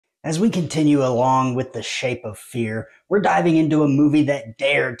As we continue along with The Shape of Fear, we're diving into a movie that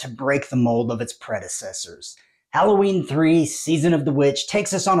dared to break the mold of its predecessors. Halloween 3 Season of the Witch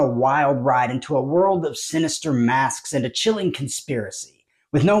takes us on a wild ride into a world of sinister masks and a chilling conspiracy.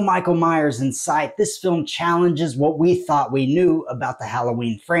 With no Michael Myers in sight, this film challenges what we thought we knew about the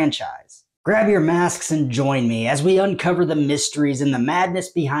Halloween franchise. Grab your masks and join me as we uncover the mysteries and the madness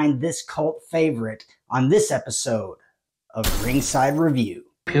behind this cult favorite on this episode of Ringside Review.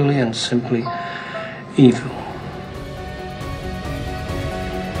 Purely and simply evil.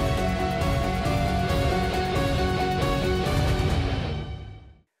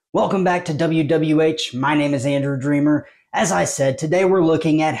 Welcome back to WWH. My name is Andrew Dreamer. As I said, today we're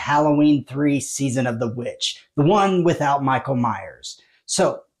looking at Halloween 3 Season of the Witch, the one without Michael Myers.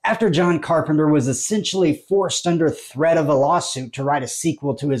 So, after John Carpenter was essentially forced under threat of a lawsuit to write a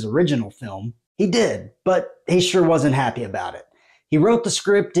sequel to his original film, he did, but he sure wasn't happy about it. He wrote the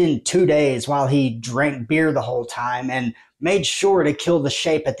script in 2 days while he drank beer the whole time and made sure to kill the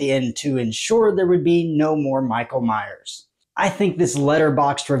Shape at the end to ensure there would be no more Michael Myers. I think this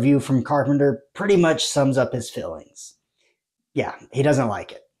letterboxed review from Carpenter pretty much sums up his feelings. Yeah, he doesn't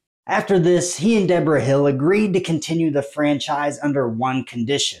like it. After this, he and Deborah Hill agreed to continue the franchise under one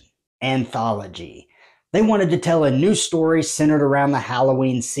condition: anthology. They wanted to tell a new story centered around the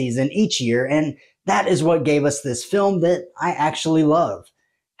Halloween season each year, and that is what gave us this film that I actually love.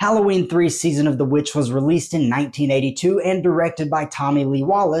 Halloween 3 Season of the Witch was released in 1982 and directed by Tommy Lee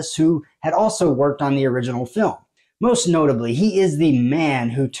Wallace, who had also worked on the original film. Most notably, he is the man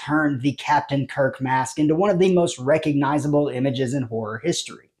who turned the Captain Kirk mask into one of the most recognizable images in horror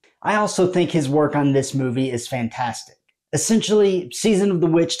history. I also think his work on this movie is fantastic. Essentially, Season of the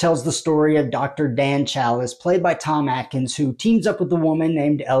Witch tells the story of Dr. Dan Chalice, played by Tom Atkins, who teams up with a woman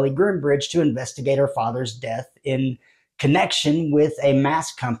named Ellie Grimbridge to investigate her father's death in connection with a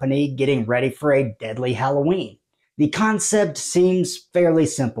mask company getting ready for a deadly Halloween. The concept seems fairly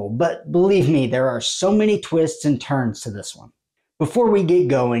simple, but believe me, there are so many twists and turns to this one. Before we get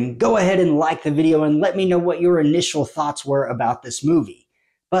going, go ahead and like the video and let me know what your initial thoughts were about this movie.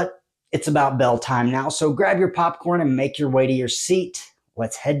 But it's about bell time now, so grab your popcorn and make your way to your seat.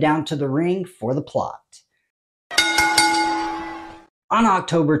 Let's head down to the ring for the plot. On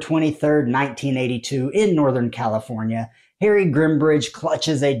October 23rd, 1982, in Northern California, Harry Grimbridge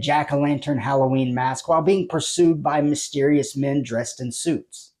clutches a jack-o'-lantern Halloween mask while being pursued by mysterious men dressed in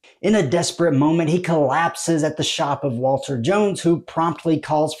suits. In a desperate moment, he collapses at the shop of Walter Jones, who promptly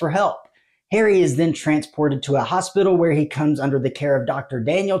calls for help. Harry is then transported to a hospital where he comes under the care of Dr.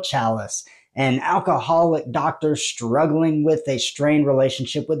 Daniel Chalice, an alcoholic doctor struggling with a strained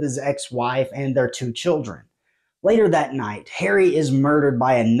relationship with his ex-wife and their 2 children. Later that night, Harry is murdered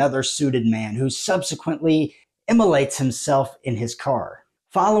by another suited man who subsequently immolates himself in his car.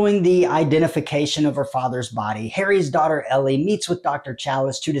 Following the identification of her father's body, Harry's daughter Ellie meets with Dr.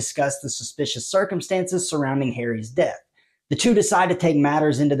 Chalice to discuss the suspicious circumstances surrounding Harry's death. The two decide to take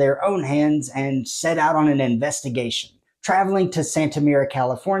matters into their own hands and set out on an investigation, traveling to Santa Mira,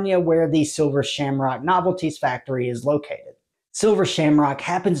 California, where the Silver Shamrock Novelties Factory is located. Silver Shamrock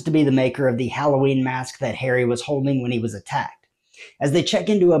happens to be the maker of the Halloween mask that Harry was holding when he was attacked. As they check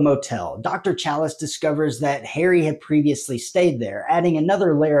into a motel, Dr. Chalice discovers that Harry had previously stayed there, adding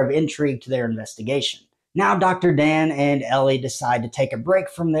another layer of intrigue to their investigation. Now Dr. Dan and Ellie decide to take a break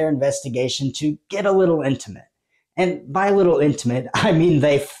from their investigation to get a little intimate. And by a little intimate, I mean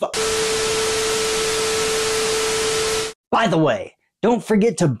they By the way, don't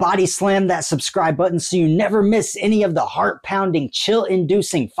forget to body slam that subscribe button so you never miss any of the heart-pounding,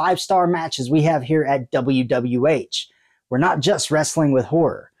 chill-inducing 5-star matches we have here at WWH. We're not just wrestling with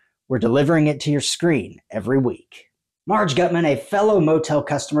horror. We're delivering it to your screen every week. Marge Gutman, a fellow motel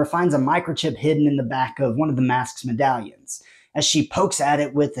customer, finds a microchip hidden in the back of one of the mask's medallions. As she pokes at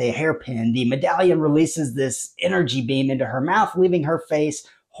it with a hairpin, the medallion releases this energy beam into her mouth, leaving her face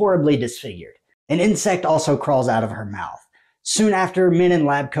horribly disfigured. An insect also crawls out of her mouth. Soon after, men in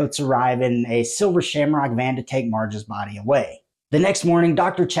lab coats arrive in a Silver Shamrock van to take Marge's body away. The next morning,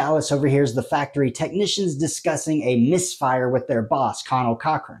 Dr. Chalice overhears the factory technicians discussing a misfire with their boss, Connell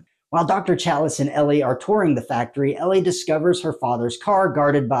Cochran. While Dr. Chalice and Ellie are touring the factory, Ellie discovers her father's car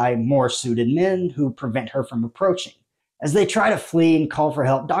guarded by more suited men who prevent her from approaching. As they try to flee and call for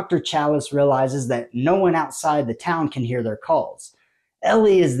help, Dr. Chalice realizes that no one outside the town can hear their calls.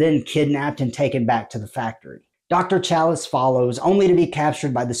 Ellie is then kidnapped and taken back to the factory. Dr. Chalice follows, only to be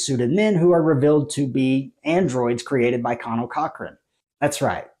captured by the suited men who are revealed to be androids created by Connell Cochran. That's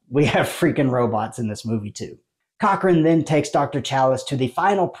right, we have freaking robots in this movie too. Cochran then takes Dr. Chalice to the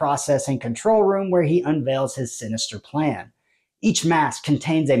final process and control room where he unveils his sinister plan. Each mask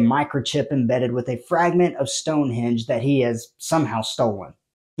contains a microchip embedded with a fragment of Stonehenge that he has somehow stolen.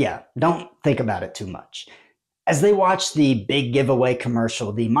 Yeah, don't think about it too much. As they watch the big giveaway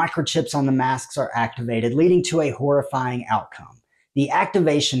commercial, the microchips on the masks are activated, leading to a horrifying outcome. The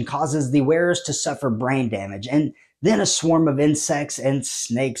activation causes the wearers to suffer brain damage, and then a swarm of insects and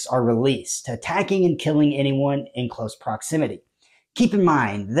snakes are released, attacking and killing anyone in close proximity. Keep in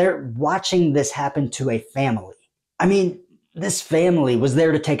mind, they're watching this happen to a family. I mean, this family was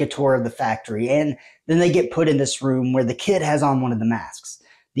there to take a tour of the factory, and then they get put in this room where the kid has on one of the masks.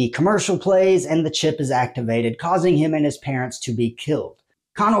 The commercial plays and the chip is activated, causing him and his parents to be killed.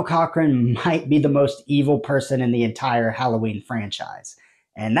 Connell Cochran might be the most evil person in the entire Halloween franchise.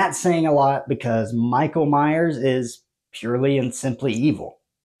 And that's saying a lot because Michael Myers is purely and simply evil.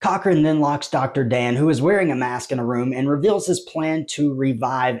 Cochran then locks Dr. Dan, who is wearing a mask, in a room and reveals his plan to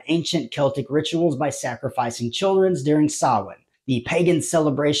revive ancient Celtic rituals by sacrificing children during Samhain, the pagan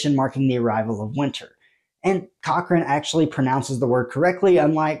celebration marking the arrival of winter. And Cochran actually pronounces the word correctly,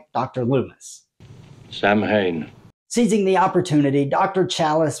 unlike Dr. Loomis. Samhain. Seizing the opportunity, Dr.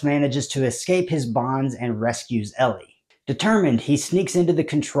 Chalice manages to escape his bonds and rescues Ellie. Determined, he sneaks into the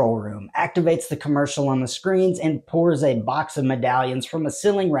control room, activates the commercial on the screens, and pours a box of medallions from a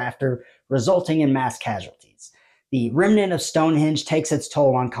ceiling rafter, resulting in mass casualties. The remnant of Stonehenge takes its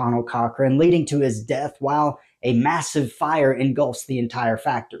toll on Connell Cochran, leading to his death, while a massive fire engulfs the entire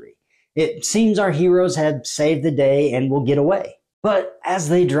factory. It seems our heroes have saved the day and will get away. But as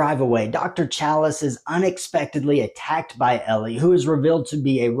they drive away, Dr. Chalice is unexpectedly attacked by Ellie, who is revealed to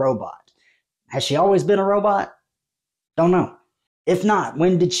be a robot. Has she always been a robot? Don't know. If not,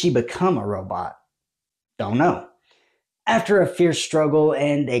 when did she become a robot? Don't know. After a fierce struggle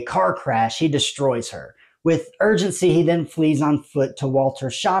and a car crash, he destroys her. With urgency, he then flees on foot to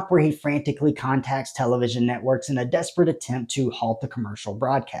Walter's shop, where he frantically contacts television networks in a desperate attempt to halt the commercial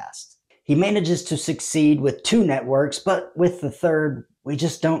broadcast. He manages to succeed with 2 networks, but with the third, we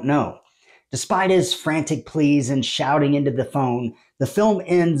just don't know. Despite his frantic pleas and shouting into the phone, the film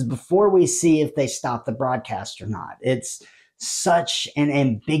ends before we see if they stop the broadcast or not. It's such an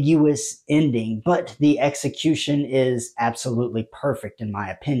ambiguous ending, but the execution is absolutely perfect in my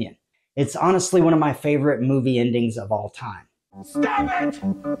opinion. It's honestly one of my favorite movie endings of all time. Stop it!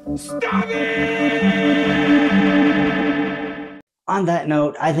 Stop it! On that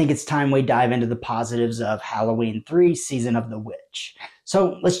note, I think it's time we dive into the positives of Halloween 3 Season of the Witch.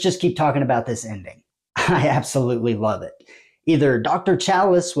 So let's just keep talking about this ending. I absolutely love it. Either Dr.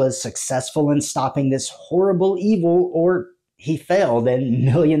 Chalice was successful in stopping this horrible evil, or he failed and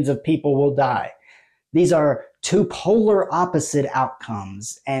millions of people will die. These are 2 polar opposite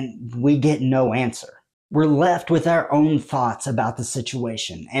outcomes, and we get no answer. We're left with our own thoughts about the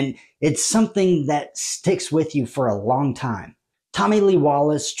situation, and it's something that sticks with you for a long time. Tommy Lee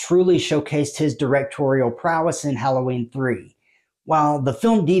Wallace truly showcased his directorial prowess in Halloween 3. While the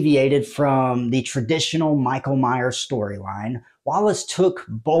film deviated from the traditional Michael Myers storyline, Wallace took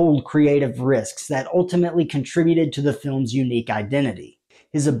bold creative risks that ultimately contributed to the film's unique identity.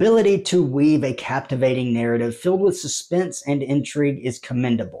 His ability to weave a captivating narrative filled with suspense and intrigue is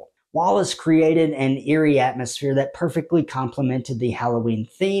commendable. Wallace created an eerie atmosphere that perfectly complemented the Halloween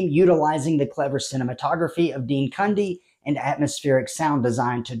theme, utilizing the clever cinematography of Dean Cundey and atmospheric sound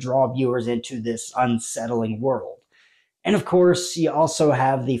design to draw viewers into this unsettling world. And of course, you also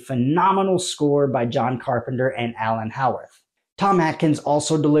have the phenomenal score by John Carpenter and Alan Howarth. Tom Atkins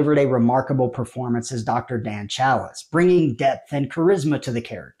also delivered a remarkable performance as Dr. Dan Chalice, bringing depth and charisma to the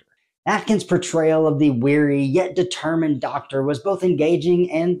character. Atkins' portrayal of the weary yet determined doctor was both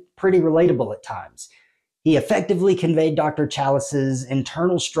engaging and pretty relatable at times. He effectively conveyed Dr. Chalice's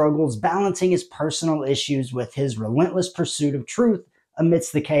internal struggles, balancing his personal issues with his relentless pursuit of truth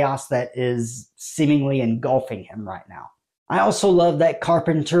amidst the chaos that is seemingly engulfing him right now. I also love that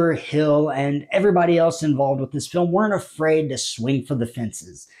Carpenter, Hill, and everybody else involved with this film weren't afraid to swing for the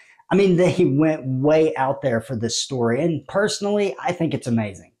fences. I mean, they went way out there for this story, and personally, I think it's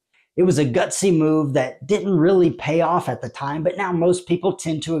amazing. It was a gutsy move that didn't really pay off at the time, but now most people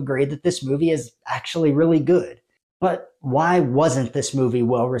tend to agree that this movie is actually really good. But why wasn't this movie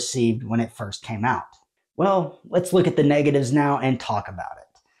well received when it first came out? Well, let's look at the negatives now and talk about it.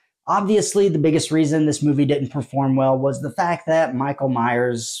 Obviously, the biggest reason this movie didn't perform well was the fact that Michael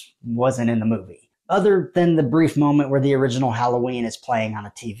Myers wasn't in the movie, other than the brief moment where the original Halloween is playing on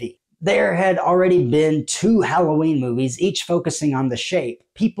a TV. There had already been 2 Halloween movies, each focusing on the Shape.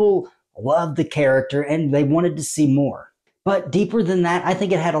 People loved the character and they wanted to see more. But deeper than that, I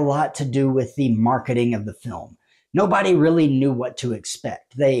think it had a lot to do with the marketing of the film. Nobody really knew what to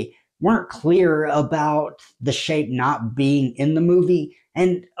expect. They weren't clear about the shape not being in the movie,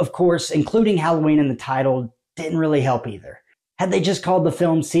 and of course, including Halloween in the title didn't really help either. Had they just called the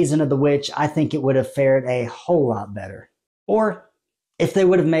film Season of the Witch, I think it would have fared a whole lot better. Or if they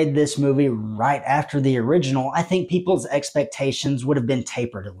would have made this movie right after the original, I think people's expectations would have been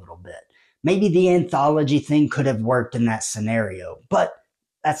tapered a little bit. Maybe the anthology thing could have worked in that scenario, but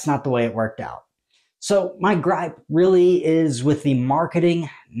that's not the way it worked out. So my gripe really is with the marketing,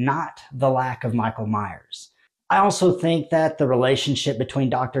 not the lack of Michael Myers. I also think that the relationship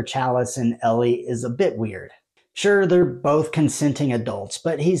between Dr. Chalice and Ellie is a bit weird. Sure, they're both consenting adults,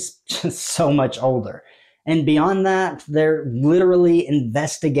 but he's just so much older. And beyond that, they're literally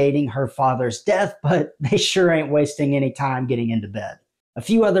investigating her father's death, but they sure ain't wasting any time getting into bed. A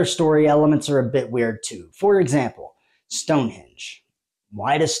few other story elements are a bit weird too. For example, Stonehenge.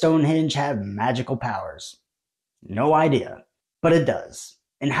 Why does Stonehenge have magical powers? No idea, but it does.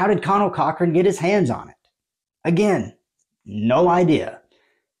 And how did Connell Cochran get his hands on it? Again, no idea.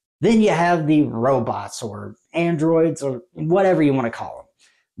 Then you have the robots or androids or whatever you want to call them.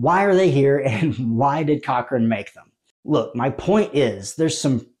 Why are they here and why did Cochran make them? Look, my point is there's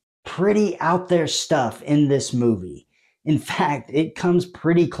some pretty out there stuff in this movie. In fact, it comes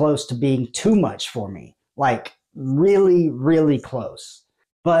pretty close to being too much for me. Like really, really close.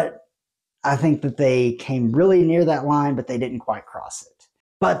 But I think that they came really near that line, but they didn't quite cross it.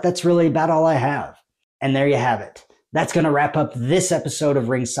 But that's really about all I have. And there you have it. That's going to wrap up this episode of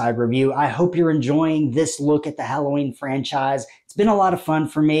Ringside Review. I hope you're enjoying this look at the Halloween franchise. It's been a lot of fun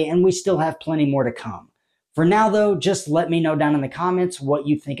for me, and we still have plenty more to come. For now, though, just let me know down in the comments what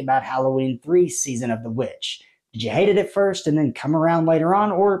you think about Halloween 3 Season of the Witch. Did you hate it at first and then come around later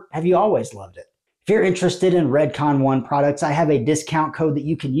on, or have you always loved it? If you're interested in Redcon 1 products, I have a discount code that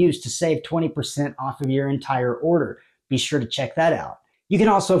you can use to save 20% off of your entire order. Be sure to check that out. You can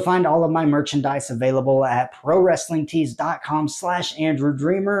also find all of my merchandise available at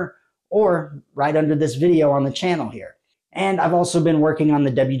prowrestlingtees.com/AndrewDreamer or right under this video on the channel here. And I've also been working on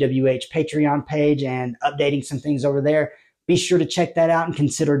the WWH Patreon page and updating some things over there. Be sure to check that out and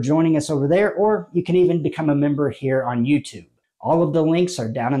consider joining us over there, or you can even become a member here on YouTube. All of the links are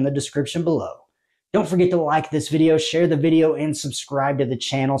down in the description below. Don't forget to like this video, share the video, and subscribe to the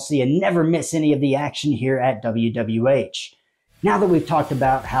channel so you never miss any of the action here at WWH. Now that we've talked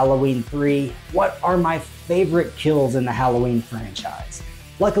about Halloween 3, what are my favorite kills in the Halloween franchise?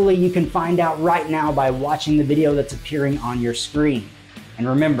 Luckily, you can find out right now by watching the video that's appearing on your screen. And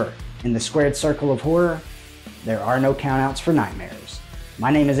remember, in the squared circle of horror, there are no countouts for nightmares.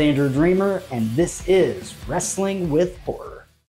 My name is Andrew Dreamer, and this is Wrestling with Horror.